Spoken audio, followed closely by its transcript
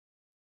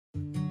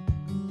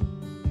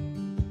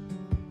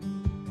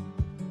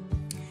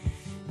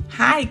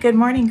Hi, good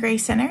morning,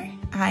 Grace Center.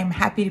 I'm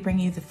happy to bring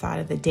you the thought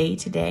of the day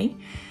today.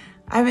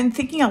 I've been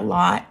thinking a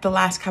lot the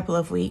last couple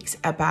of weeks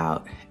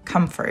about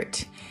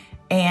comfort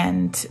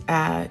and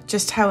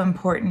just how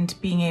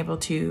important being able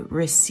to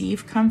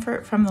receive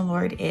comfort from the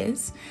Lord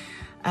is.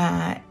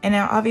 And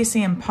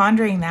obviously in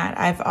pondering that,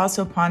 I've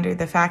also pondered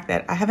the fact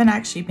that I haven't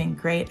actually been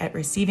great at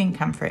receiving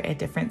comfort at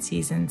different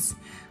seasons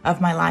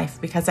of my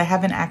life because I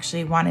haven't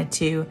actually wanted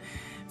to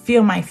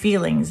feel my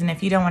feelings. And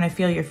if you don't want to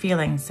feel your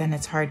feelings, then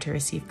it's hard to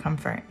receive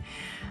comfort.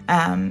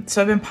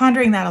 So I've been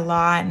pondering that a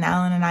lot, and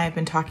Alan and I have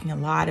been talking a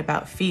lot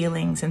about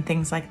feelings and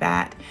things like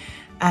that.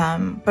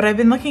 But I've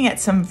been looking at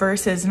some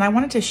verses, and I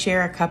wanted to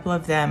share a couple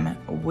of them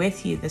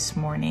with you this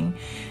morning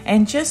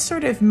and just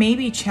sort of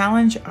maybe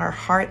challenge our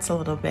hearts a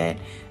little bit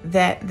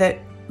that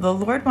the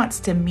Lord wants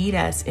to meet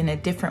us in a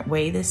different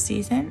way this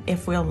season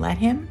if we'll let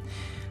Him.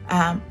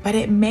 But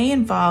it may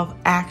involve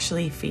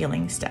actually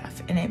feeling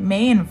stuff, and it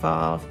may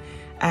involve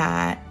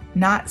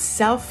not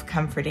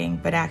self-comforting,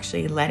 but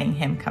actually letting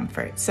Him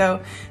comfort.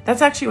 So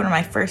that's actually one of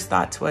my first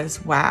thoughts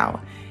was,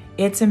 wow,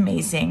 it's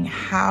amazing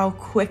how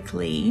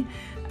quickly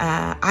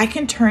I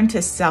can turn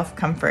to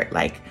self-comfort.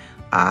 Like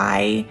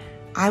I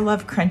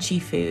love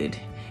crunchy food.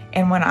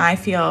 And when I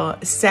feel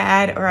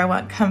sad or I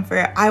want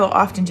comfort, I will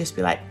often just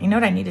be like, you know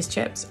what I need is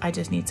chips. I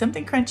just need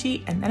something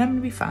crunchy and then I'm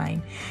gonna be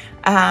fine.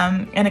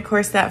 And of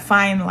course that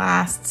fine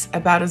lasts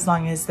about as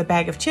long as the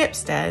bag of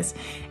chips does.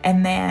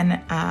 And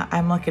then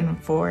I'm looking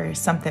for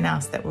something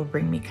else that will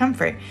bring me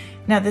comfort.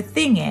 Now the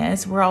thing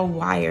is, we're all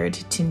wired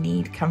to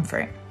need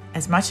comfort.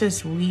 As much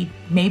as we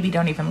maybe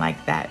don't even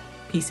like that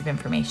piece of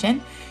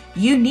information,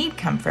 you need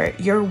comfort.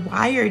 You're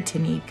wired to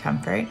need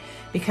comfort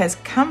because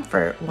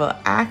comfort will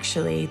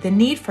actually, the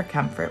need for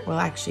comfort will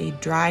actually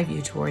drive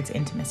you towards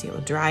intimacy. It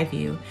will drive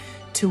you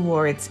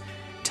towards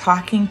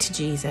talking to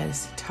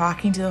Jesus,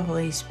 talking to the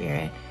Holy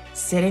Spirit,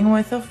 sitting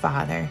with the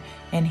Father,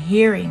 and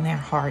hearing their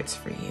hearts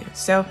for you.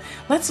 So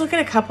let's look at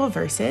a couple of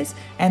verses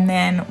and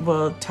then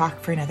we'll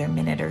talk for another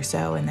minute or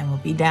so and then we'll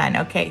be done.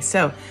 Okay,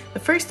 so the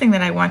first thing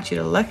that I want you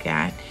to look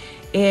at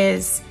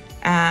is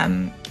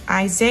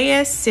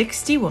Isaiah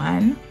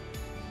 61,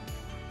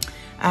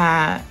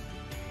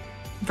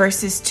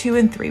 verses 2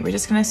 and 3. We're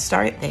just going to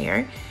start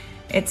there.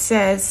 It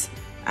says,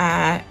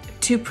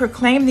 to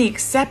proclaim the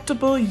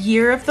acceptable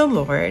year of the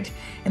Lord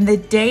and the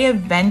day of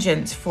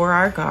vengeance for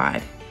our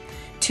God,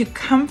 to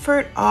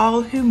comfort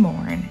all who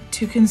mourn,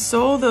 to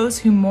console those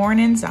who mourn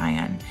in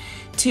Zion,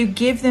 to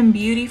give them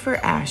beauty for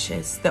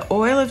ashes, the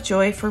oil of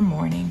joy for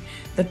mourning,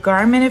 the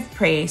garment of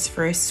praise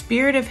for a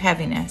spirit of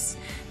heaviness,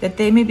 that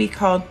they may be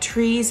called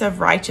trees of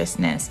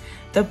righteousness,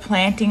 the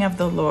planting of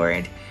the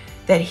Lord,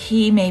 that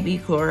He may be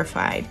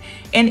glorified.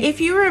 And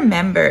if you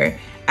remember,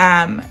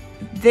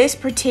 this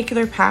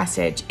particular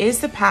passage is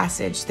the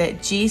passage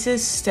that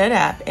Jesus stood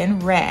up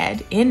and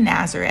read in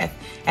Nazareth.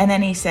 And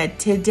then He said,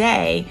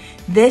 today,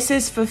 this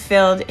is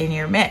fulfilled in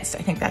your midst. I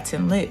think that's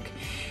in Luke.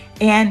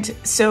 And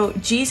so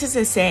Jesus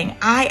is saying,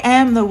 I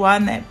am the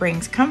one that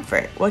brings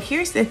comfort. Well,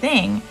 here's the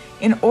thing.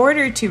 In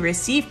order to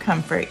receive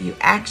comfort, you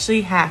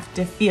actually have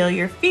to feel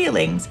your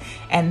feelings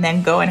and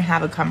then go and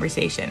have a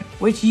conversation,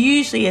 which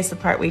usually is the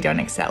part we don't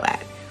excel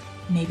at.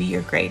 Maybe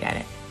you're great at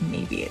it.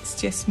 Maybe it's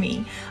just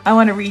me. I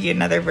want to read you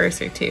another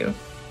verse or two.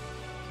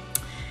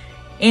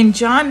 In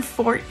John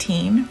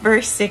 14,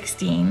 verse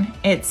 16,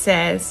 it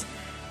says,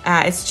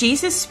 it's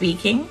Jesus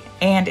speaking,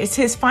 and it's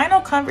His final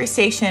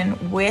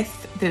conversation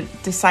with the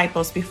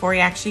disciples before He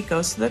actually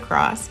goes to the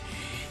cross.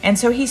 And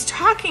so He's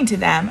talking to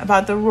them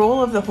about the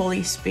role of the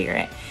Holy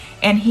Spirit.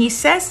 And He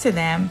says to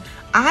them,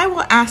 I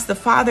will ask the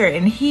Father,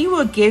 and He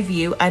will give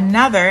you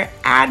another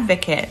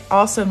advocate,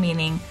 also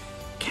meaning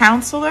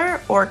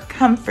counselor or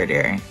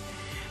comforter,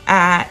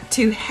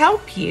 to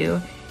help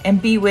you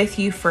and be with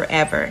you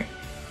forever.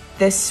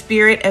 The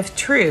Spirit of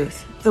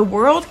truth. The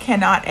world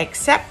cannot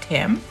accept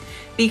Him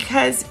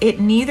because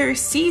it neither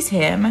sees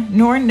Him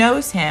nor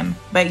knows Him,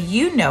 but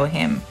you know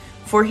Him,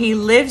 for He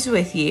lives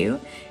with you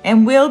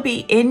and will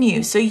be in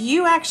you. So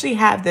you actually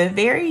have the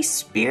very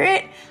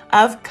Spirit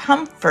of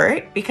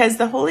comfort because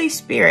the Holy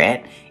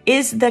Spirit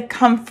is the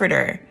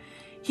comforter.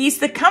 He's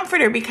the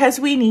comforter because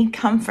we need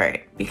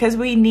comfort, because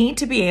we need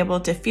to be able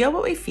to feel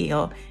what we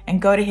feel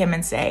and go to Him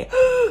and say,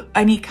 oh,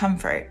 I need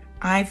comfort.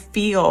 I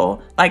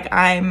feel like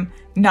I'm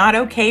not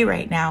okay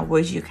right now.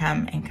 Would you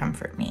come and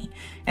comfort me?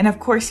 And of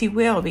course He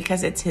will,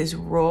 because it's His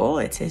role.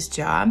 It's His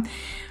job.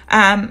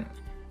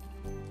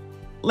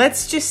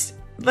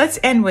 Let's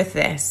end with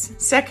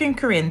this. 2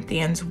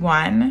 Corinthians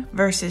 1,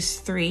 verses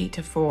 3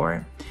 to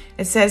 4.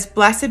 It says,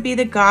 Blessed be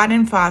the God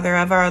and Father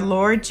of our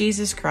Lord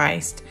Jesus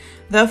Christ,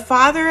 the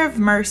Father of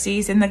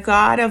mercies and the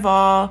God of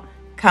all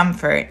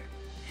comfort,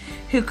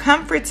 who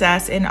comforts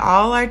us in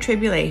all our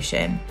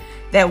tribulation,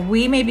 that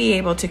we may be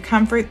able to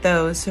comfort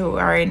those who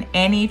are in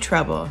any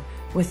trouble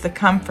with the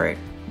comfort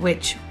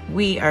which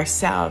we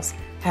ourselves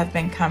have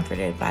been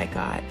comforted by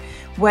God.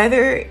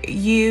 Whether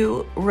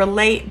you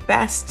relate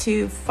best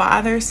to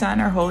Father, Son,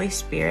 or Holy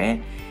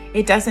Spirit,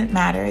 it doesn't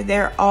matter.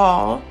 They're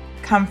all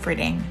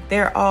comforting.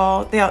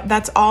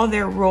 That's all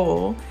their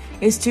role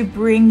is, to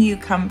bring you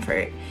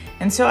comfort.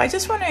 And so I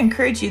just want to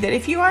encourage you that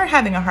if you are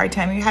having a hard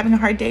time, you're having a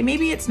hard day,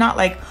 maybe it's not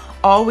like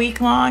all week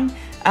long,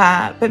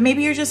 but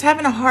maybe you're just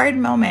having a hard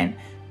moment,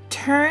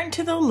 turn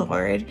to the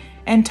Lord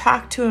and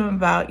talk to him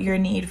about your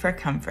need for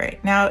comfort.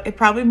 Now, it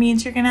probably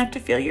means you're going to have to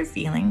feel your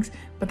feelings,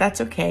 but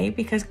that's okay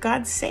because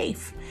God's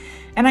safe.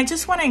 And I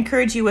just want to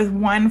encourage you with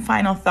one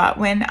final thought.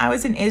 When I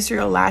was in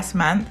Israel last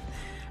month,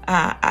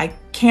 I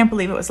can't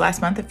believe it was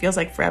last month. It feels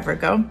like forever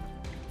ago.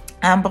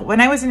 But when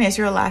I was in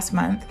Israel last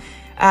month,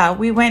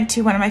 we went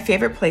to one of my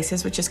favorite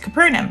places, which is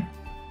Capernaum.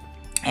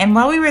 And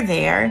while we were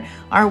there,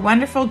 our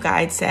wonderful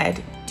guide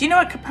said, "Do you know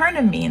what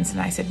Capernaum means?"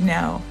 And I said,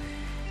 "No."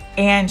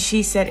 And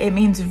she said, "It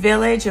means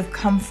village of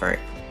comfort."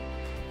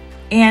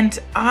 And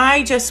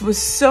I just was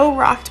so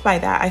rocked by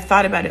that. I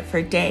thought about it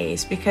for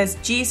days because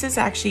Jesus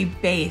actually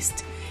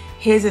based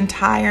his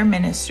entire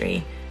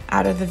ministry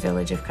out of the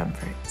village of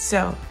comfort.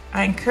 So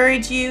I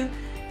encourage you,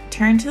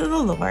 turn to the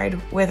Lord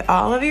with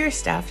all of your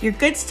stuff, your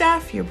good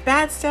stuff, your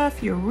bad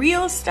stuff, your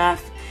real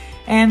stuff,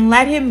 and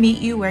let him meet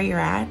you where you're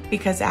at,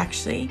 because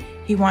actually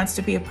he wants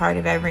to be a part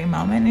of every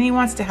moment, and he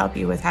wants to help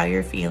you with how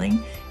you're feeling,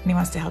 and he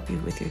wants to help you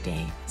with your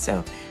day.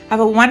 So have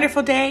a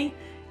wonderful day,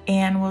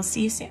 and we'll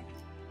see you soon.